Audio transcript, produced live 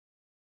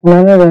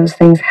none of those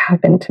things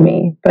happened to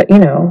me. But, you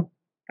know,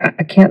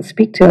 I can't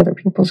speak to other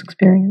people's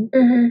experience.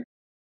 Mm-hmm.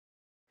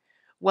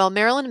 Well,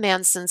 Marilyn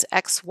Manson's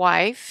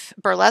ex-wife,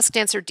 burlesque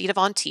dancer Dita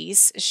Von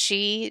Teese,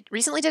 she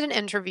recently did an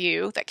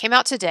interview that came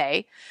out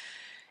today.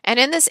 And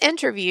in this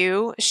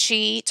interview,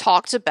 she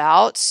talked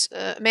about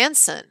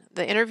Manson.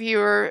 The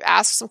interviewer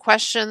asked some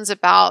questions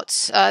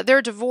about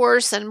their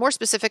divorce and more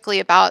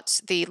specifically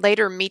about the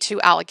later Me Too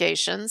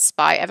allegations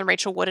by Evan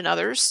Rachel Wood and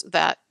others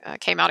that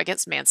came out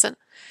against Manson.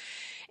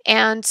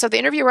 And so the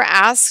interviewer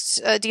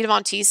asked Dita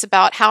Von Teese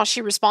about how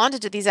she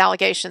responded to these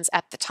allegations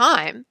at the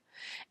time,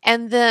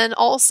 and then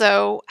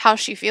also how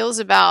she feels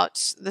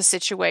about the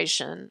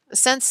situation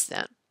since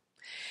then.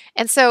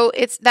 And so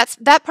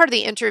that part of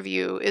the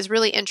interview is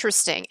really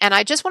interesting. And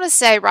I just want to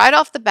say right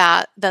off the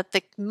bat that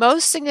the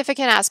most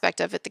significant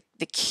aspect of it,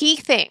 the key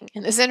thing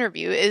in this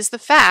interview, is the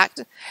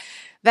fact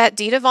that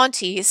Dita Von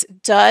Teese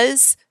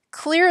does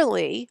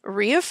clearly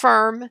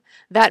reaffirm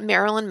that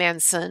Marilyn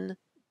Manson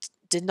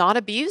did not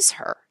abuse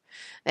her,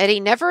 that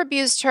he never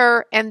abused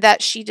her, and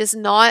that she does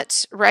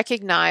not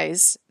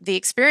recognize the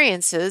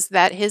experiences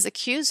that his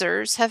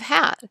accusers have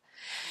had.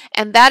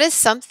 And that is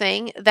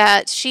something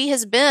that she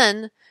has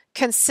been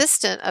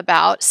consistent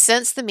about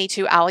since the Me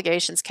Too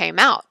allegations came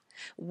out.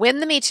 When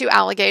the Me Too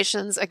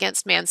allegations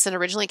against Manson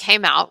originally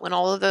came out, when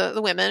all of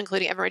the women,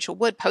 including Evan Rachel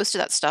Wood,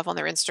 posted that stuff on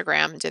their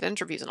Instagram and did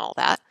interviews and all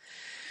that,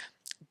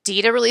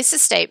 Dita released a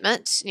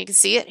statement, and you can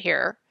see it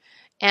here.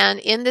 And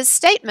in this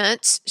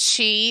statement,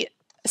 she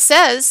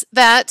says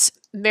that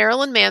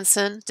Marilyn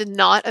Manson did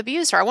not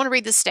abuse her. I want to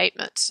read this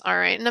statement. All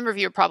right, a number of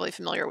you are probably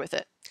familiar with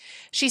it.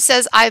 She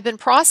says, "I have been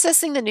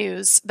processing the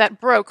news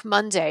that broke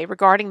Monday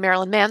regarding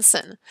Marilyn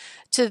Manson.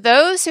 To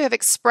those who have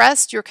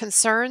expressed your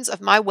concerns of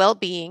my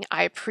well-being,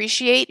 I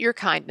appreciate your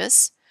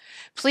kindness.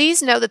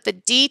 Please know that the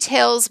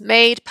details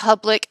made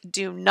public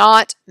do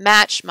not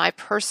match my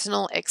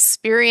personal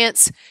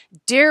experience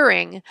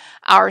during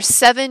our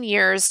 7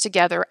 years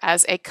together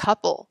as a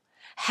couple.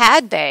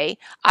 Had they,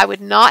 I would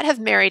not have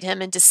married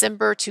him in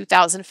December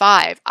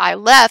 2005. I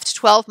left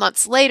 12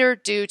 months later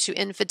due to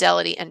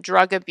infidelity and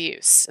drug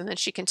abuse." And then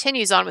she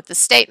continues on with the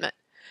statement.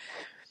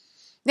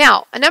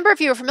 Now, a number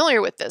of you are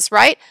familiar with this,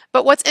 right?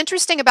 But what's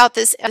interesting about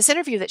this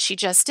interview that she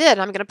just did,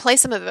 and I'm going to play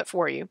some of it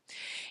for you,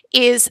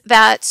 is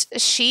that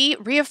she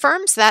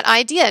reaffirms that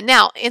idea.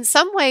 Now, in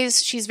some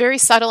ways, she's very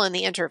subtle in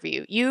the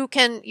interview. You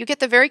get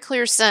the very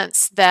clear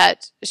sense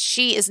that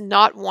she is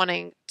not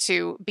wanting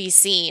to be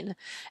seen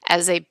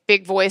as a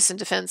big voice in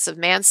defense of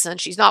Manson.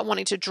 She's not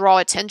wanting to draw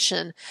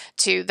attention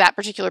to that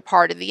particular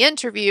part of the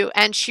interview,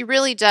 and she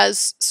really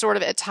does sort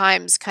of at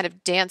times kind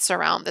of dance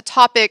around the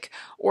topic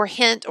or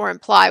hint or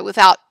imply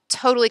without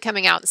totally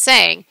coming out and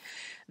saying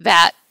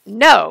that,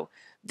 no,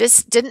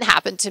 this didn't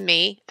happen to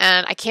me,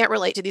 and I can't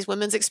relate to these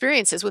women's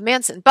experiences with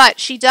Manson.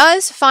 But she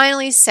does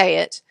finally say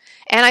it,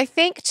 and I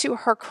think to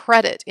her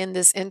credit in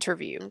this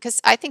interview, because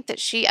I think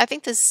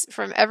this,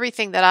 from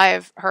everything that I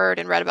have heard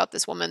and read about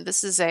this woman,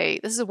 this is a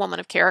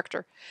woman of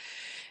character.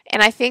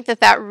 And I think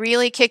that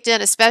really kicked in,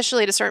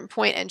 especially at a certain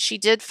point, and she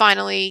did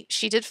finally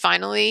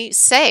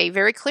say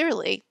very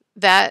clearly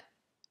that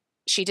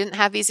she didn't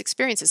have these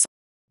experiences.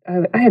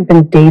 I had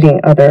been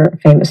dating other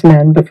famous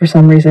men, but for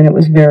some reason it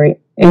was very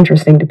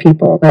interesting to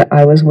people that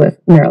I was with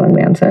Marilyn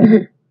Manson.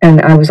 Mm-hmm.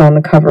 And I was on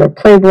the cover of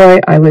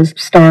Playboy. I was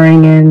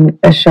starring in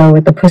a show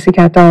with the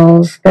Pussycat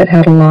Dolls that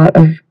had a lot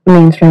of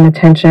mainstream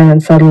attention,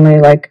 and suddenly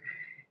like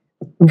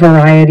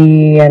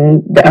Variety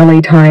and the LA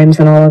Times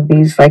and all of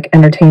these like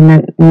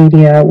entertainment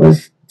media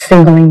was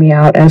singling me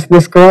out as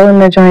this girl in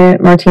the giant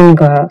martini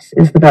glass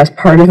is the best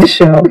part of the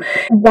show.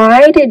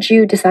 Why did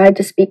you decide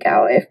to speak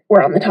out if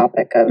we're on the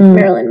topic of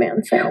Marilyn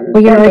Manson?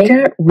 Well, I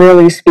didn't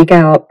really speak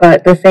out,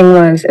 but the thing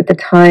was at the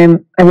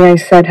time, I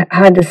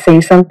had to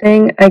say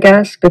something, I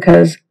guess,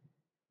 because,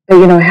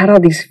 I had all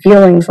these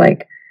feelings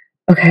like,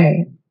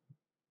 okay,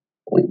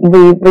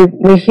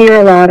 we hear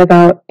a lot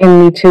about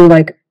in Me Too,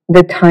 like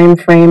the time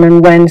frame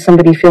and when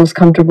somebody feels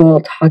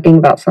comfortable talking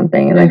about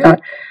something. And I thought,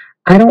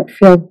 I don't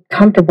feel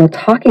comfortable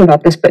talking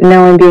about this, but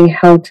now I'm being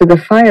held to the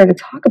fire to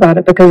talk about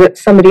it because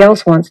somebody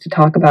else wants to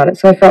talk about it.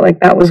 So I felt like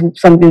that was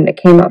something that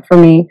came up for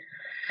me.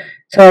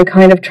 So I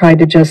kind of tried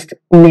to just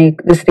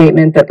make the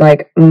statement that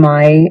like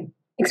my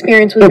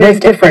experience was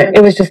different.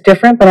 It was just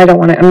different, but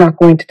I'm not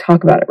going to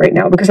talk about it right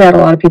now because I had a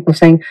lot of people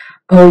saying,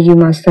 "Oh, you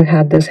must have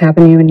had this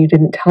happen to you and you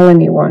didn't tell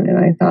anyone." And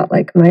I thought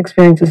like my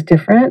experience is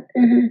different.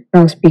 Mm-hmm.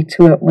 I'll speak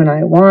to it when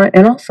I want.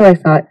 And also I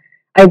thought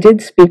I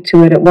did speak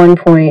to it at one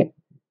point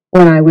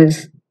when I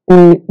was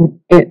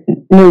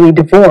newly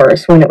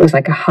divorced, when it was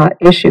like a hot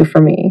issue for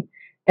me.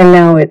 And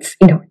now it's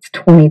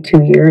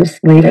 22 years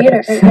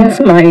later since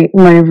my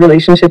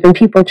relationship, and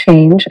people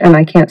change, and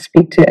I can't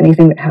speak to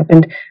anything that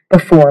happened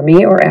before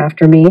me or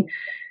after me.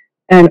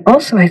 And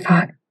also I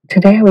thought,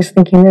 today I was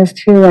thinking this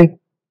too, like,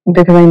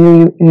 because I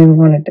knew you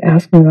wanted to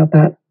ask me about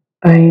that.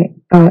 I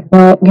thought,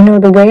 well,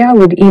 the way I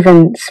would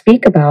even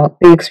speak about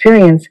the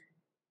experience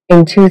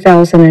in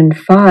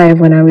 2005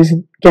 when I was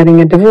getting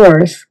a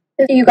divorce.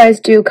 You guys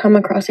do come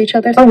across each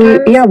other sometimes?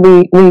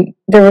 We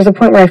there was a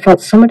point where I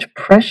felt so much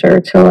pressure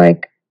to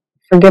like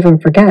forgive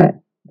and forget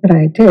that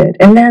I did.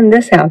 And then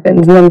this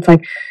happens, and then it's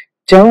like,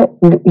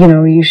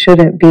 you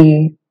shouldn't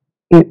be,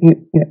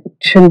 you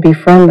shouldn't be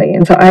friendly.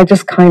 And so I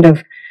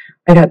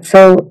got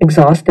so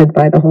exhausted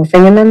by the whole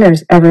thing. And then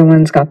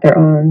everyone's got their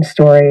own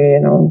story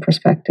and own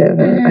perspective.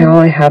 And all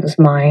I have is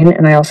mine.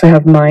 And I also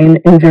have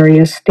mine in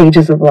various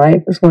stages of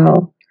life as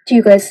well. Do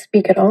you guys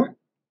speak at all?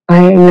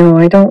 I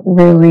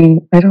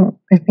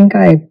think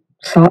I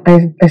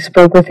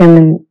spoke with him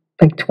in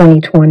like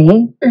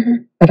 2020,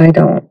 but I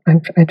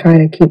try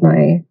to keep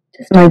my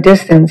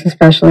distance,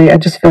 especially. I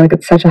just feel like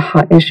it's such a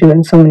hot issue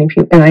in so many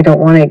people, and I don't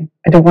want to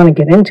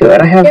get into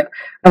it.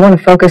 I want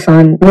to focus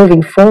on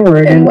moving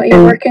forward and what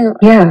you're working on.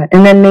 Yeah,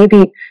 and then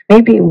maybe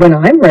when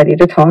I'm ready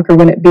to talk, or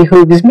when it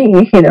behooves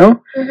me,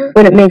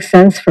 when it makes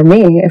sense for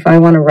me, if I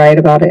want to write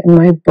about it in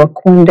my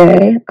book one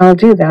day, I'll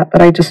do that.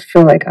 But I just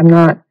feel like I'm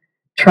not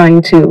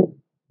trying to,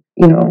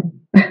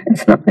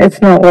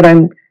 it's not what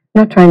I'm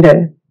not trying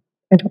to.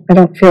 I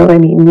don't feel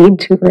any need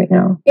to right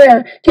now.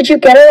 Yeah. Did you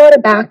get a lot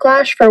of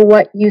backlash for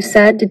what you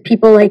said? Did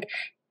people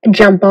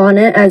jump on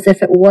it as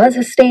if it was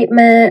a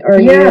statement, or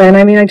and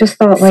I mean, I just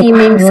thought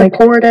seeming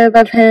supportive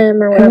of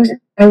him or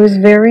whatever? I was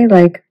very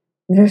why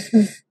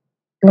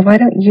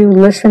don't you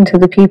listen to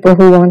the people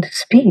who want to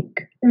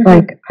speak?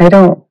 I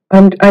don't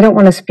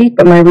want to speak,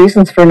 but my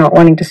reasons for not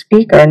wanting to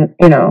speak are,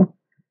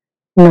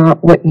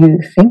 not what you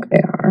think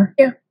they are.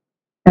 Yeah.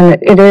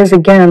 And it is,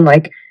 again,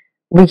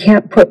 we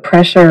can't put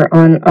pressure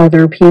on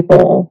other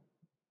people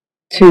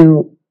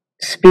to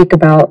speak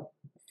about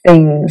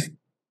things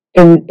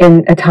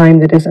in a time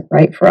that isn't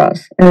right for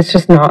us. And it's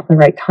just not the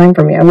right time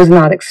for me. I was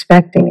not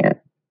expecting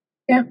it.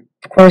 Yeah.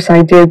 Of course,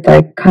 I did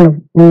kind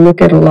of look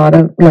at a lot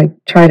of,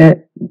 try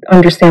to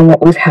understand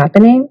what was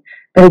happening.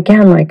 But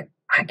again, I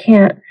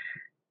can't,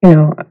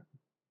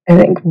 I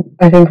think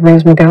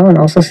Rose McGowan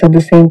also said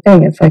the same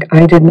thing. It's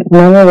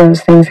none of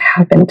those things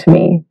happened to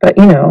me, but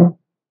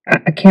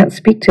I can't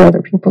speak to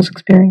other people's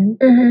experience.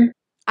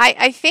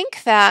 I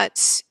think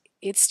that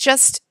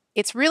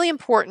it's really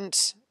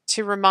important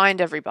to remind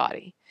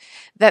everybody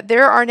that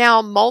there are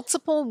now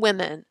multiple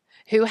women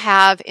who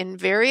have, in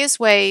various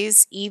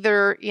ways,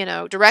 either,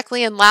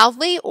 directly and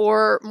loudly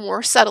or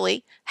more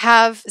subtly,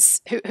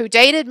 who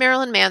dated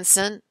Marilyn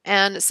Manson,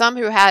 and some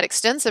who had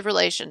extensive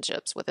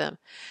relationships with him,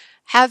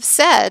 have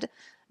said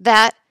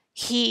that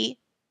he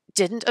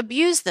didn't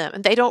abuse them,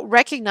 and they don't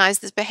recognize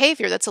this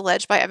behavior that's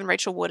alleged by Evan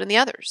Rachel Wood and the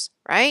others,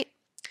 right?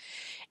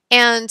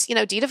 And,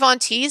 Dita Von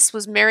Teese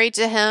was married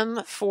to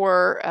him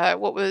for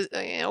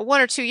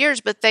 1 or 2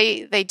 years, but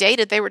they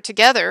dated. They were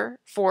together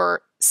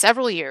for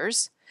several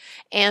years.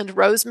 And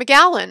Rose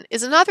McGowan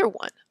is another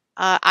one.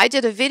 I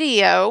did a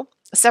video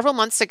several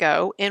months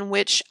ago in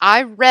which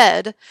I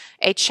read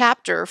a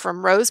chapter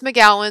from Rose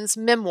McGowan's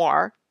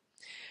memoir,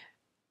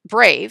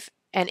 Brave.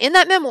 And in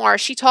that memoir,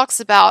 she talks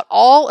about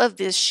all of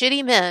these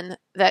shitty men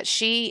that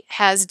she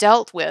has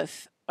dealt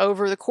with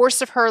over the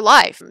course of her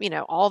life.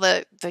 All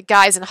the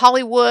guys in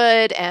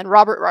Hollywood, and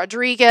Robert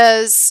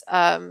Rodriguez,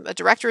 a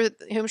director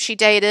whom she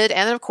dated,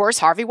 and then, of course,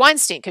 Harvey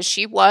Weinstein, because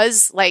she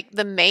was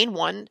the main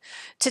one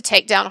to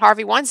take down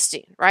Harvey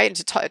Weinstein, right?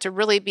 And to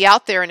really be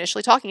out there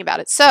initially talking about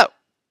it. So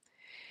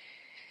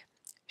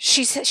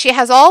she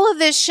has all of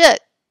this shit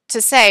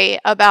to say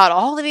about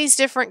all of these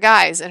different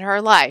guys in her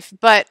life.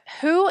 But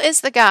who is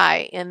the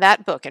guy in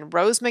that book, in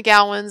Rose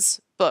McGowan's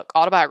book,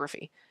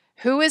 autobiography?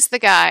 Who is the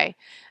guy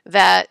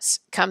that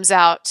comes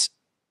out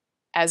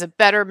as a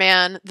better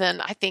man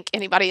than I think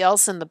anybody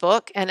else in the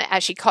book? And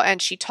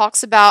she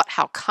talks about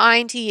how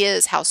kind he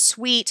is, how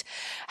sweet,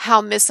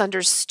 how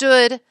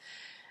misunderstood,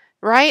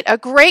 right? A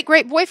great,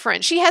 great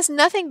boyfriend. She has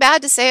nothing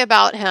bad to say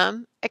about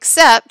him,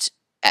 except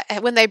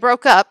when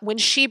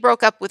she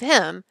broke up with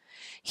him,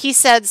 he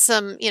said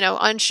some,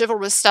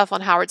 unchivalrous stuff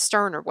on Howard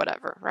Stern or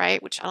whatever,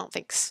 right? Which I don't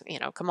think's,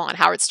 come on,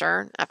 Howard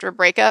Stern after a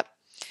breakup.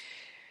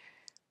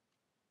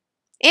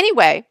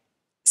 Anyway,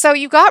 so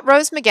you got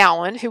Rose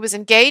McGowan, who was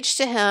engaged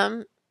to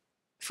him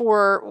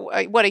for,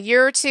 a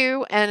year or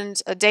two, and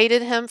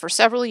dated him for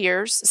several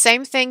years.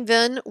 Same thing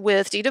then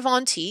with Dita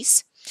Von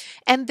Teese.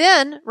 And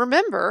then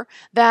remember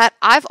that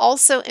I've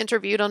also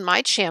interviewed on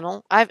my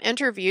channel, I've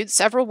interviewed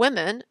several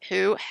women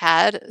who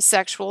had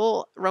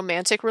sexual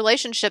romantic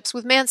relationships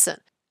with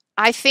Manson.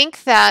 I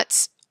think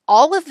that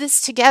all of this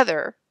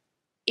together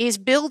is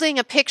building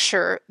a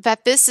picture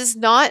that this is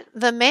not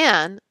the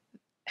man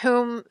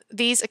whom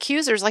these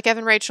accusers like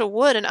Evan Rachel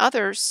Wood and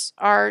others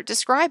are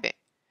describing.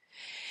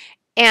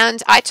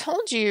 And I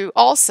told you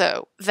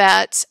also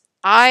that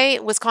I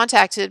was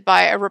contacted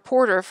by a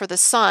reporter for The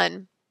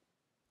Sun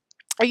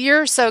a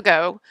year or so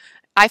ago.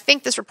 I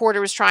think this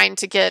reporter was trying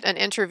to get an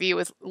interview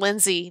with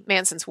Lindsay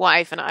Manson's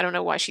wife, and I don't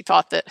know why she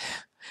thought that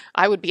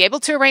I would be able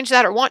to arrange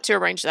that or want to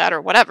arrange that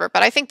or whatever,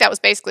 but I think that was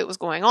basically what was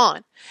going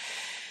on.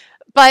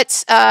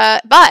 But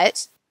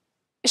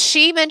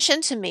she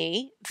mentioned to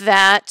me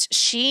that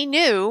she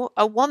knew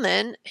a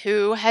woman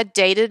who had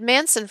dated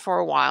Manson for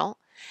a while,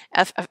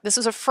 This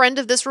was a friend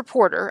of this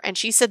reporter, and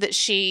she said that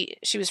she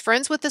was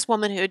friends with this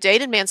woman who had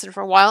dated Manson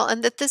for a while,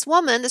 and that this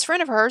woman, this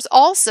friend of hers,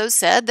 also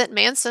said that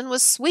Manson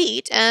was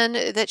sweet and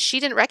that she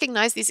didn't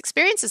recognize these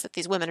experiences that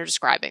these women are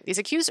describing, these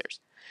accusers.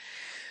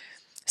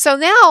 So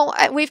now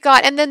we've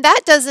got, and then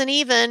that doesn't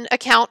even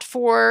account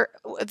for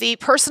the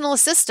personal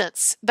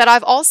assistants that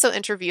I've also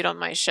interviewed on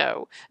my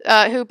show,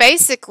 who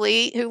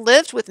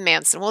lived with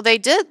Manson. Well, they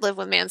did live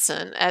with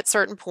Manson at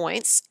certain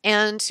points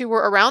and who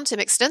were around him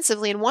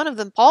extensively. And one of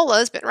them, Paula,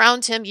 has been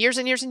around him years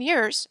and years and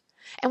years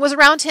and was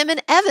around him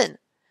and Evan,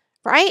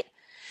 right?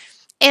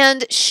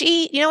 And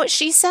she, you know what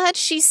she said?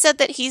 She said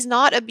that he's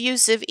not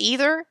abusive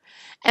either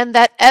and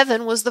that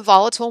Evan was the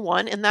volatile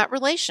one in that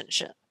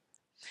relationship.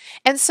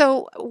 And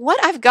so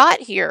what I've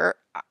got here,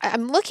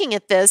 I'm looking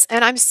at this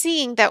and I'm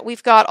seeing that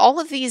we've got all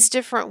of these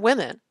different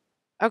women,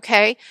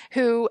 okay,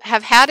 who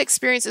have had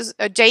experiences,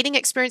 dating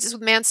experiences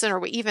with Manson, or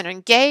were even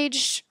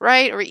engaged,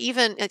 right, or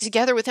even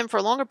together with him for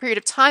a longer period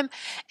of time,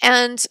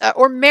 and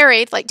or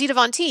married, like Dita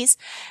Von Teese,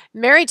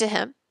 married to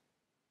him,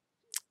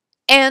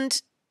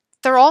 and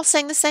they're all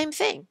saying the same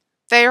thing.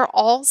 They are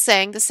all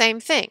saying the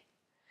same thing.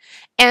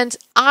 And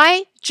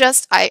I've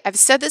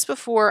said this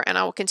before, and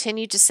I will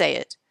continue to say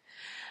it.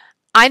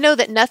 I know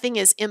that nothing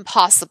is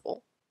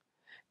impossible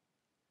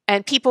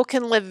and people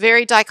can live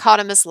very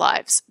dichotomous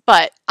lives,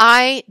 but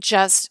I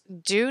just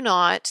do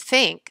not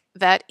think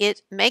that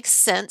it makes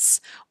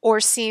sense or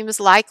seems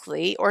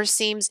likely or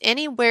seems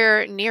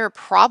anywhere near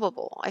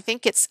probable. I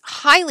think it's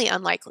highly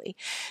unlikely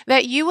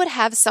that you would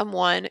have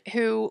someone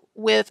who,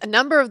 with a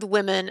number of the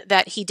women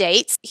that he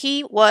dates,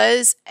 he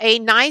was a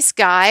nice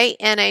guy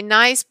and a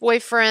nice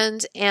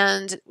boyfriend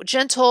and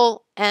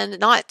gentle and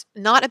not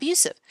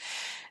abusive.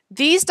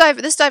 This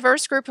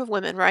diverse group of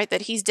women, right,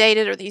 that he's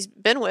dated or that he's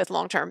been with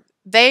long term,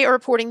 they are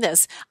reporting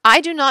this.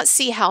 I do not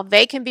see how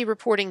they can be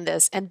reporting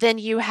this. And then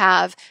you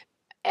have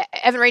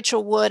Evan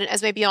Rachel Wood and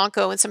Esme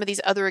Bianco and some of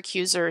these other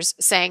accusers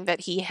saying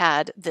that he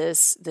had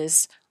this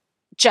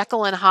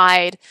Jekyll and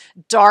Hyde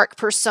dark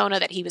persona,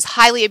 that he was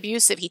highly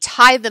abusive. He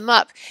tied them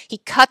up. He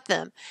cut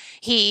them.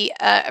 He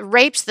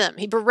raped them.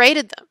 He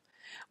berated them.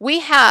 We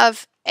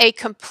have a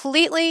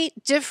completely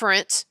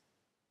different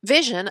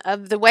vision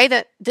of the way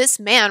that this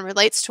man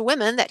relates to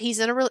women that he's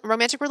in a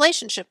romantic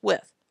relationship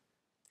with.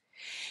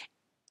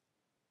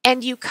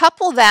 And you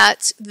couple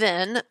that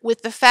then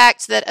with the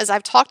fact that, as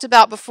I've talked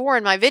about before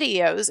in my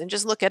videos, and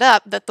just look it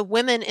up, that the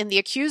women in the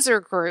accuser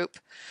group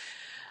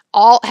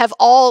have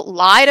all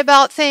lied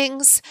about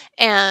things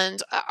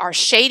and are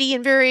shady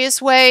in various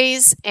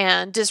ways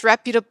and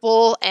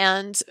disreputable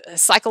and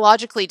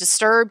psychologically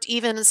disturbed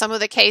even in some of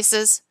the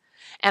cases.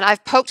 And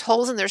I've poked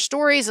holes in their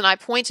stories, and I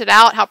pointed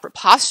out how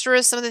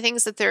preposterous some of the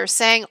things that they're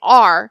saying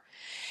are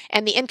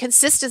and the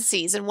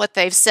inconsistencies in what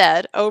they've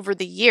said over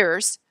the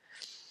years.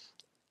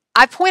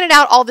 I pointed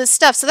out all this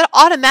stuff, so that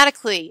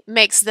automatically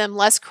makes them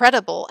less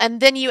credible.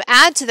 And then you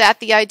add to that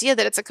the idea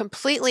that it's a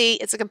completely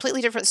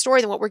different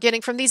story than what we're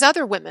getting from these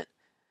other women,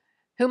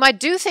 whom I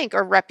do think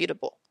are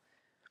reputable.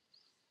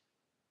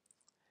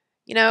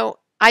 You know,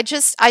 I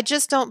just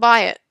don't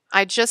buy it.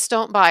 I just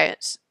don't buy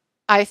it.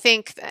 I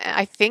think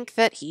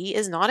that he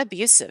is not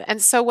abusive.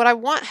 And so what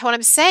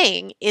I'm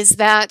saying is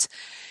that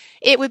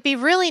it would be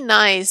really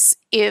nice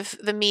if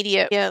the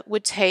media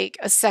would take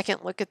a second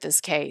look at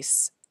this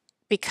case,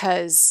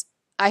 because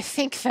I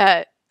think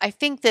that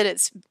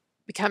it's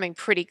becoming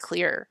pretty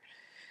clear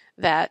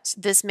that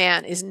this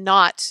man is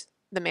not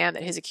the man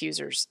that his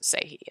accusers say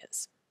he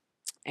is.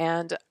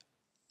 And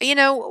you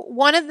know,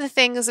 one of the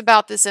things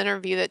about this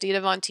interview that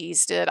Dita Von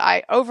Teese did,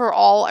 I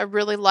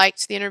really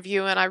liked the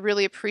interview, and I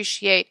really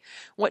appreciate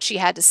what she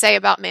had to say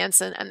about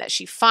Manson, and that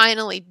she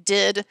finally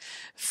did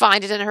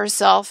find it in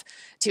herself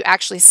to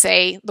actually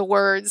say the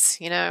words,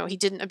 you know, he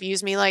didn't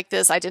abuse me like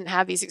this. I didn't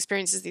have these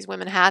experiences these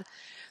women had.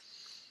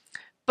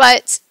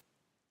 But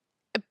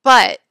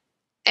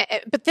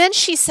then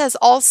she says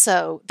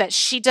also that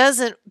she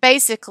doesn't,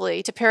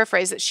 basically, to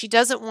paraphrase it, she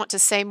doesn't want to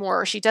say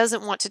more, or she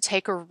doesn't want to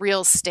take a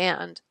real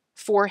stand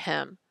for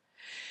him,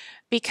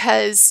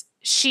 because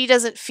she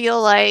doesn't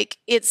feel like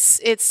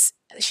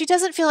she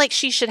doesn't feel like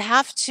she should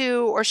have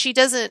to, or she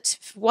doesn't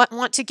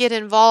want to get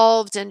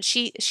involved, and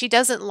she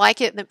doesn't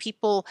like it that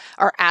people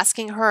are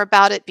asking her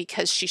about it,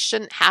 because she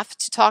shouldn't have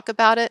to talk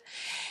about it.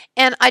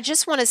 And I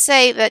just want to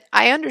say that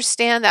I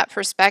understand that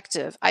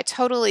perspective. I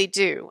totally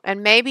do.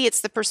 And maybe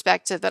it's the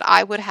perspective that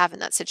I would have in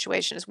that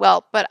situation as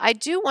well. But I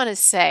do want to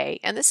say,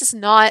 and this is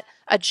not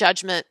a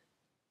judgment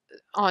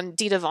on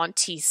Dita Von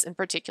Teese in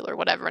particular,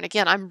 whatever. And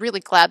again, I'm really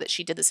glad that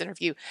she did this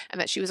interview and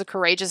that she was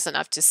courageous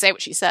enough to say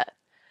what she said.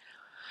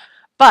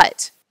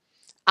 But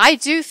I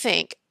do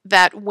think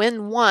that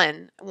when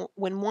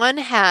one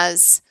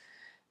has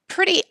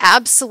pretty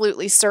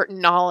absolutely certain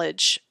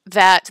knowledge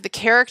that the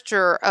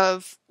character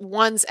of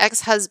one's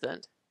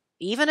ex-husband,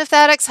 even if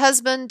that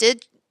ex-husband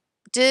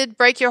did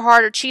break your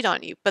heart or cheat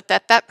on you, but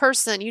that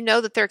person, you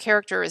know that their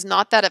character is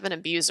not that of an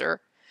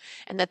abuser,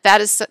 and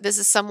this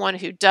is someone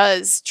who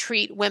does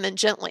treat women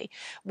gently.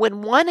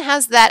 When one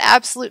has that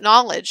absolute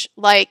knowledge,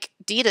 like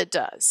Dita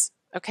does,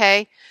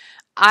 okay,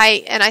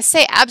 I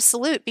say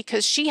absolute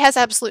because she has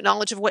absolute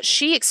knowledge of what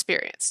she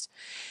experienced,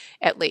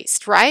 at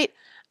least, right?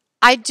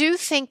 I do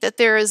think that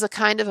there is a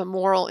kind of a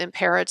moral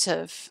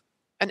imperative,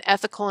 an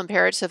ethical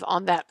imperative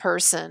on that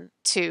person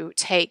to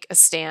take a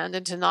stand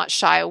and to not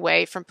shy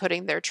away from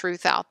putting their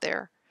truth out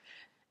there.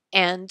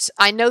 And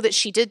I know that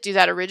she did do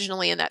that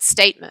originally in that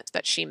statement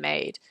that she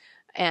made,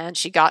 and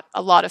she got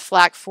a lot of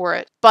flack for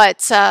it.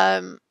 But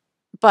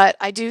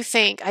I do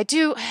think,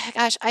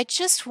 gosh, I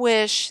just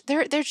wish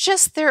there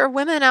are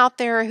women out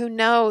there who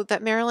know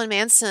that Marilyn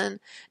Manson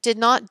did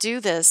not do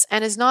this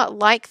and is not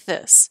like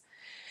this.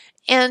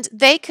 And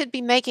they could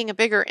be making a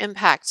bigger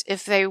impact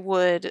if they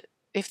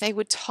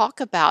would talk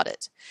about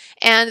it.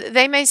 And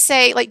they may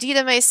say, like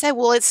Dita may say,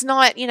 well, it's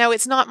not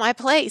my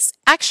place.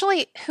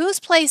 Actually, whose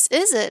place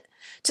is it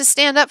to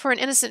stand up for an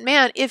innocent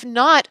man, if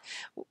not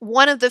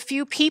one of the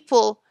few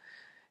people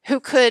who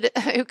could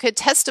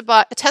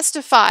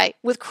testify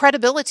with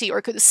credibility,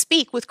 or could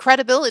speak with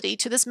credibility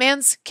to this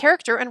man's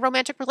character and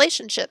romantic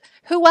relationship?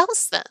 Who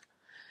else then?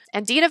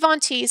 And Dita Von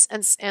Teese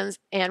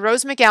and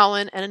Rose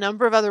McGowan and a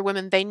number of other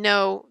women, they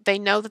know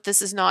that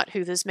this is not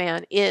who this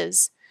man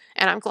is.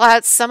 And I'm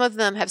glad some of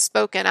them have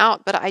spoken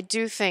out, but I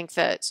do think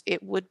that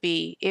it would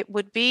be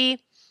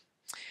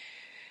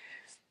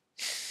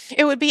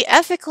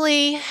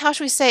ethically, how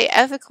should we say,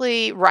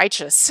 ethically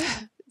righteous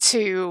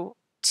to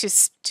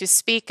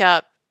speak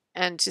up,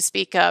 and to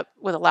speak up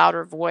with a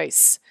louder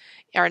voice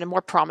or in a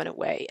more prominent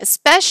way,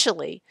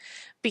 especially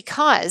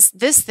because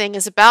this thing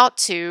is about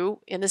to,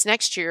 in this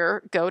next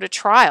year, go to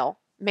trial.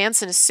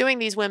 Manson is suing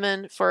these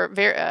women for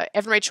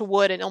Evan Rachel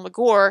Wood and Ilma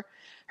Gore,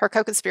 her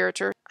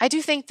co-conspirator. I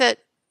do think that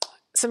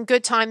some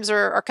good times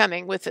are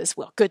coming with this.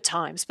 Well, good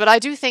times. But I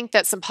do think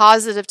that some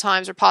positive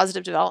times or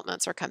positive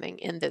developments are coming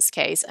in this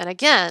case. And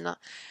again,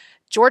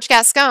 George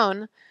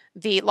Gascon,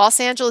 the Los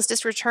Angeles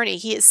district attorney,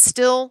 his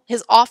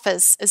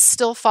office is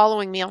still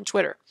following me on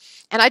Twitter.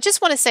 And I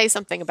just want to say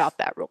something about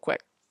that real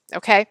quick.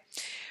 Okay?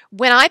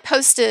 When I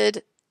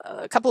posted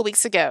a couple of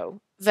weeks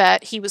ago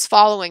that he was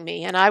following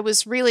me, and I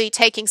was really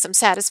taking some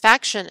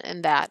satisfaction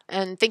in that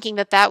and thinking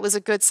that that was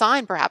a good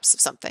sign perhaps of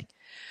something,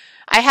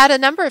 I had a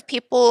number of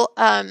people,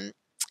 and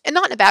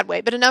not in a bad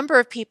way, but a number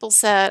of people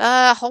said,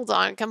 hold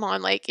on, come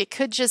on, like it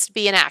could just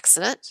be an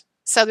accident.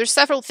 So there's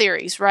several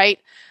theories, right?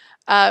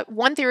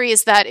 One theory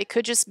is that it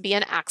could just be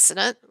an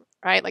accident,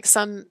 right? Like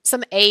some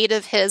aide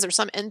of his or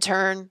some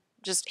intern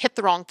just hit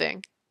the wrong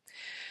thing.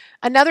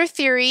 Another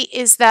theory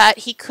is that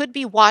he could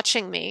be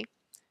watching me.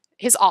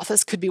 His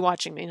office could be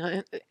watching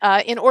me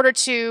in order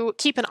to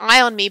keep an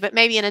eye on me, but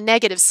maybe in a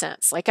negative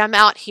sense. Like I'm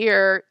out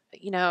here,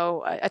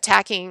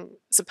 attacking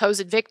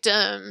supposed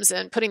victims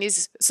and putting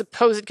these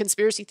supposed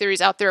conspiracy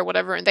theories out there or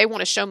whatever, and they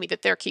want to show me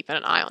that they're keeping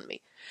an eye on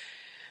me.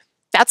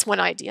 That's one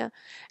idea.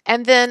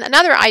 And then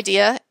another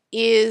idea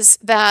is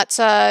that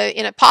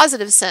in a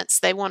positive sense,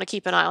 they want to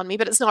keep an eye on me,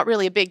 but it's not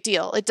really a big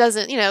deal. It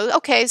doesn't,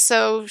 okay,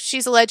 so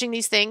she's alleging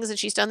these things and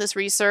she's done this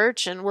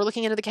research and we're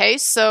looking into the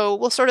case, so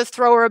we'll sort of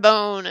throw her a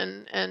bone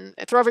and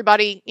throw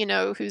everybody,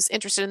 who's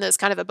interested in this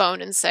kind of a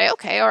bone and say,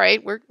 okay, all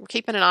right, we're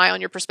keeping an eye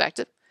on your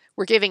perspective.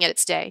 We're giving it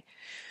its day.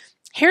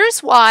 Here's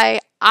why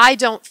I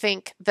don't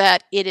think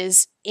that it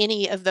is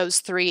any of those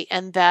three,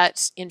 and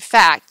that, in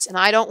fact, and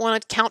I don't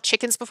want to count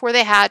chickens before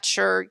they hatch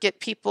or get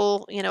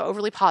people,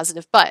 overly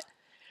positive, but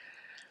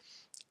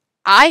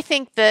I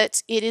think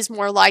that it is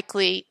more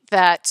likely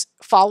that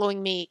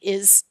following me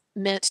is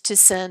meant to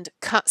send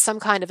some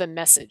kind of a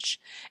message.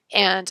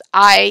 And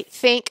I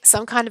think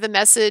some kind of a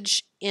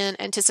message in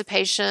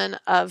anticipation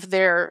of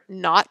their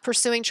not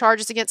pursuing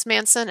charges against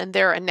Manson, and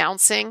they're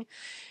announcing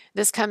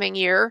this coming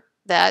year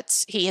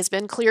that he has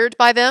been cleared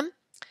by them.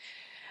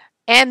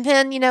 And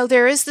then,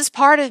 there is this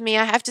part of me,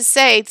 I have to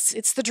say,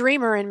 it's the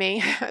dreamer in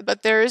me,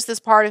 but there is this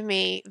part of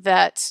me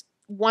that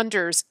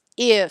wonders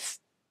if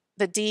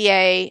the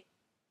DA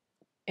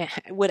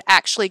would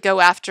actually go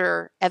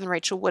after Evan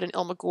Rachel Wood and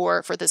Ilma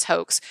Gore for this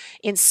hoax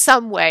in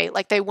some way,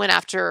 like they went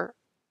after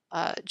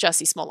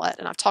Jussie Smollett.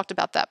 And I've talked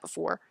about that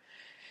before.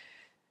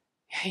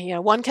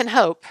 One can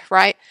hope,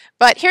 right?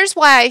 But here's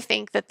why I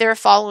think that they're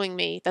following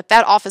me, that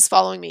office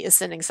following me is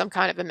sending some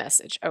kind of a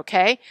message,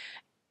 okay?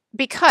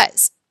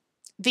 Because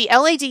the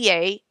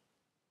LADA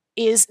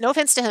is, no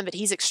offense to him, but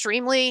he's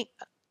extremely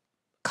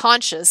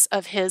conscious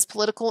of his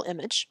political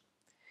image,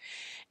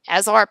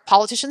 as are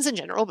politicians in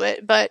general,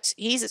 but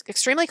he's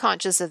extremely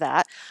conscious of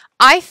that.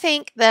 I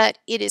think that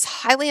it is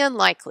highly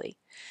unlikely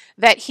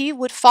that he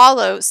would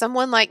follow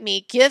someone like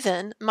me,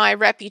 given my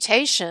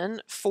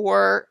reputation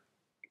for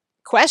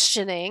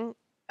questioning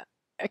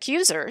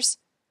accusers.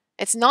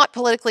 It's not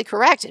politically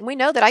correct, and we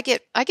know that I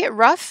get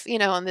rough,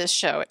 on this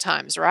show at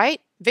times, right?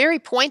 Very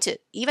pointed,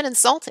 even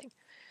insulting.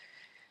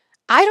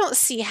 I don't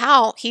see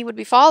how he would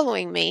be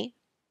following me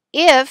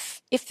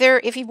if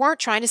he weren't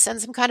trying to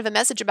send some kind of a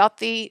message about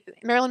the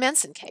Marilyn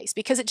Manson case,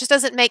 because it just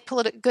doesn't make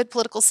good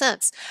political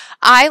sense.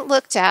 I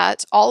looked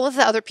at all of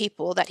the other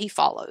people that he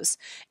follows,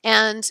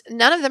 and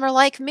none of them are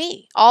like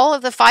me. All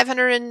of the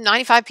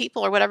 595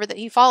 people or whatever that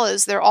he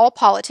follows, they're all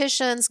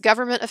politicians,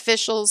 government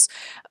officials,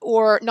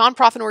 or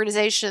nonprofit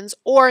organizations,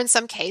 or in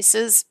some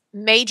cases,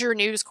 major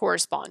news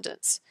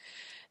correspondents.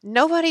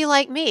 Nobody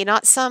like me,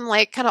 not some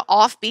like kind of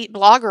offbeat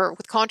blogger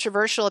with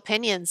controversial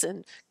opinions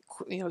and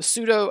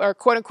pseudo or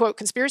quote unquote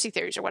conspiracy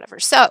theories or whatever.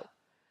 So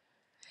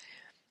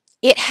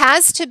it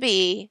has to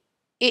be,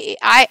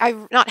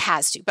 I not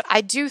has to, but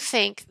I do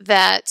think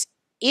that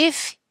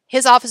if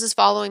his office is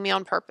following me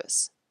on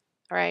purpose,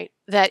 all right,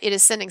 that it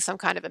is sending some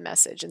kind of a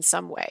message in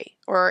some way,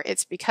 or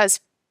it's because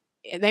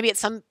maybe at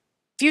some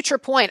future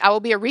point I will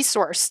be a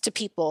resource to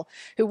people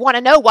who want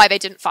to know why they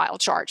didn't file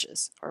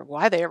charges or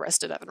why they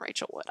arrested Evan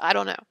Rachel Wood. I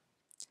don't know.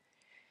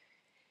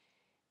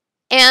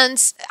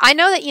 And I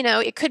know that,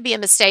 it could be a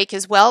mistake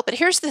as well, but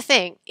here's the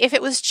thing. If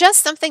it was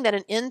just something that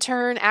an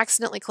intern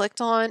accidentally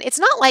clicked on, it's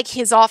not like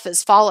his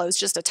office follows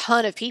just a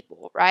ton of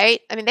people,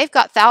 right? I mean, they've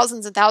got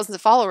thousands and thousands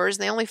of followers,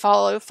 and they only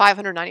follow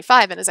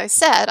 595. And as I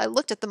said, I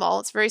looked at them all.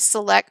 It's a very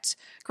select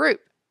group.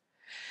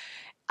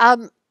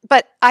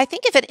 But I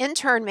think if an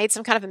intern made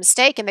some kind of a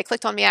mistake and they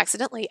clicked on me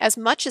accidentally, as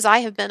much as I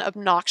have been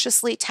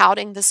obnoxiously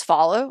touting this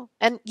follow,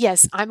 and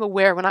yes, I'm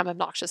aware when I'm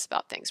obnoxious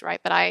about things, right?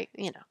 But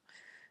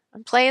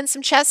I'm playing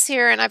some chess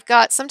here, and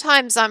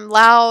sometimes I'm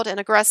loud and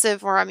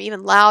aggressive, or I'm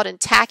even loud and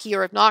tacky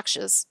or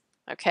obnoxious,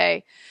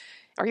 okay?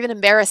 Or even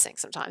embarrassing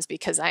sometimes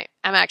because I'm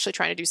actually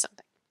trying to do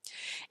something.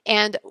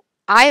 And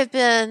I have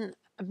been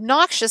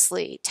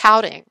obnoxiously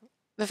touting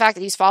the fact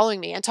that he's following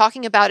me and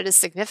talking about it as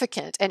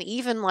significant and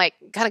even like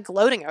kind of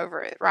gloating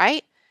over it,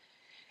 right?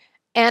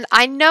 And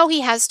I know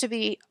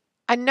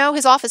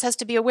his office has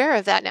to be aware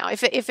of that now.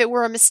 If it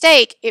were a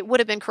mistake, it would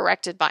have been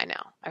corrected by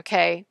now,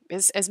 okay?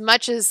 As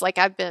much as like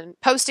I've been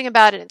posting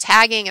about it and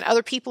tagging and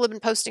other people have been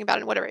posting about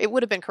it and whatever, it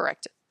would have been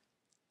corrected.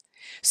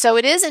 So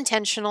it is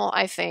intentional,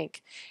 I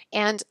think.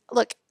 And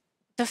look,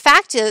 the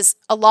fact is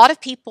a lot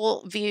of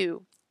people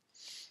view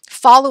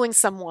following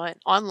someone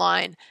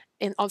online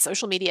on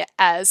social media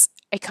as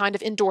a kind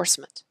of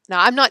endorsement.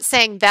 Now, I'm not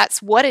saying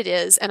that's what it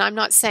is, and I'm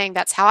not saying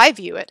that's how I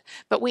view it,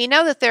 but we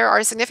know that there are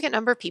a significant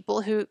number of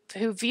people who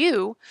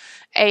view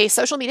a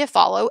social media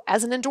follow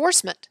as an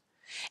endorsement.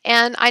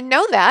 And I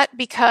know that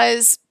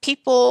because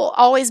people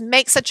always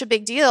make such a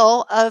big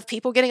deal of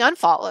people getting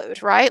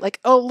unfollowed, right? Like,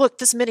 oh, look,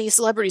 this many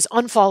celebrities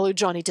unfollowed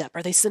Johnny Depp.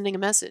 Are they sending a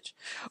message?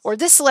 Or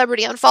this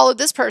celebrity unfollowed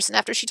this person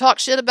after she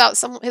talked shit about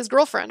his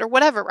girlfriend or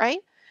whatever,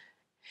 right?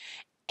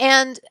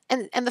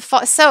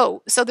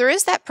 So there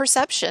is that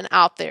perception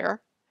out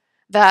there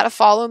that a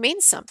follow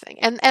means something.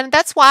 And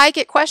that's why I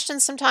get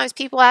questions sometimes,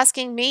 people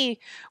asking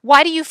me,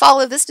 why do you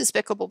follow this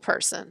despicable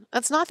person?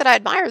 That's not that I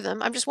admire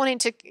them. I'm just wanting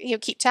to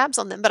keep tabs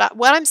on them. But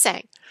what I'm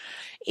saying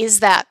is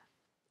that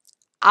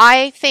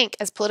I think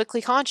as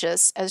politically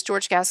conscious as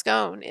George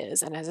Gascon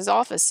is and as his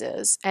office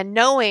is, and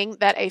knowing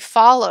that a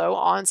follow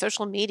on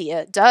social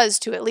media does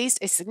to at least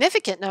a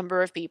significant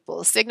number of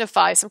people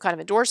signify some kind of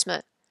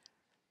endorsement,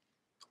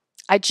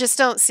 I just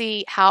don't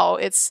see how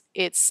it's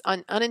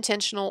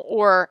unintentional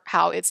or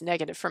how it's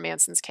negative for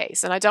Manson's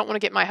case. And I don't want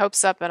to get my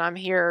hopes up, and I'm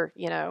here,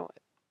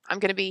 I'm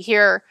going to be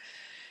here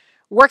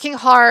working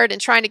hard and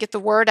trying to get the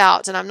word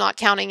out, and I'm not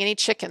counting any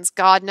chickens,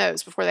 God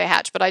knows, before they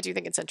hatch, but I do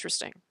think it's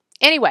interesting.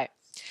 Anyway,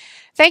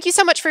 thank you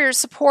so much for your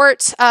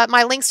support.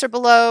 My links are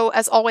below.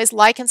 As always,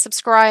 like and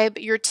subscribe.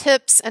 Your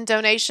tips and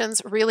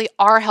donations really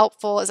are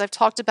helpful. As I've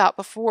talked about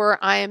before,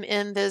 I am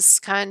in this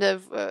kind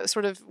of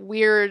sort of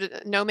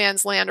weird no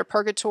man's land or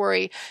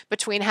purgatory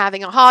between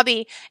having a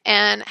hobby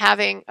and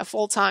having a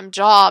full-time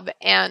job.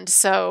 And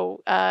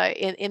so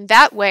in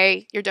that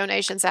way, your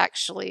donations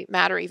actually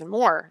matter even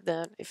more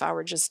than if I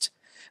were just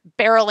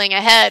barreling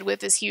ahead with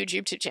this huge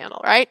YouTube channel,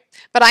 right?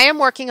 But I am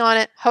working on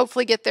it.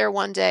 Hopefully get there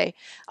one day.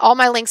 All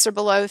my links are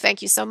below.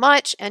 Thank you so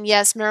much. And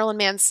yes, Marilyn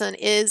Manson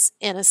is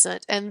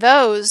innocent. And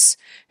those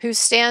who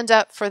stand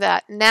up for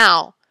that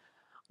now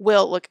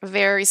will look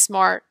very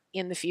smart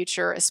in the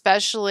future,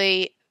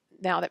 especially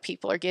now that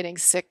people are getting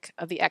sick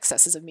of the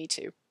excesses of Me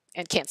Too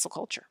and cancel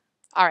culture.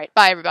 All right.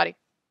 Bye, everybody.